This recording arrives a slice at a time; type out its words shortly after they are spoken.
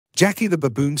Jackie the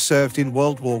Baboon served in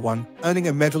World War I, earning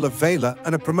a Medal of Valor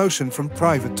and a promotion from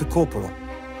private to corporal.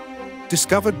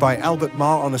 Discovered by Albert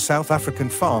Marr on a South African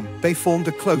farm, they formed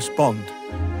a close bond.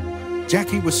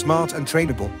 Jackie was smart and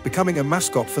trainable, becoming a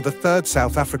mascot for the 3rd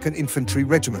South African Infantry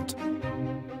Regiment.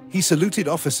 He saluted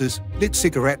officers, lit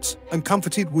cigarettes, and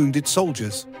comforted wounded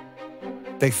soldiers.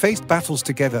 They faced battles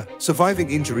together,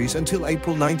 surviving injuries until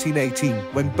April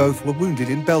 1918, when both were wounded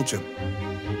in Belgium.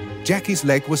 Jackie's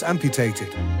leg was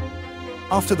amputated.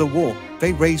 After the war,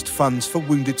 they raised funds for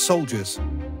wounded soldiers.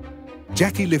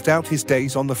 Jackie lived out his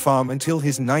days on the farm until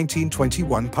his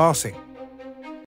 1921 passing.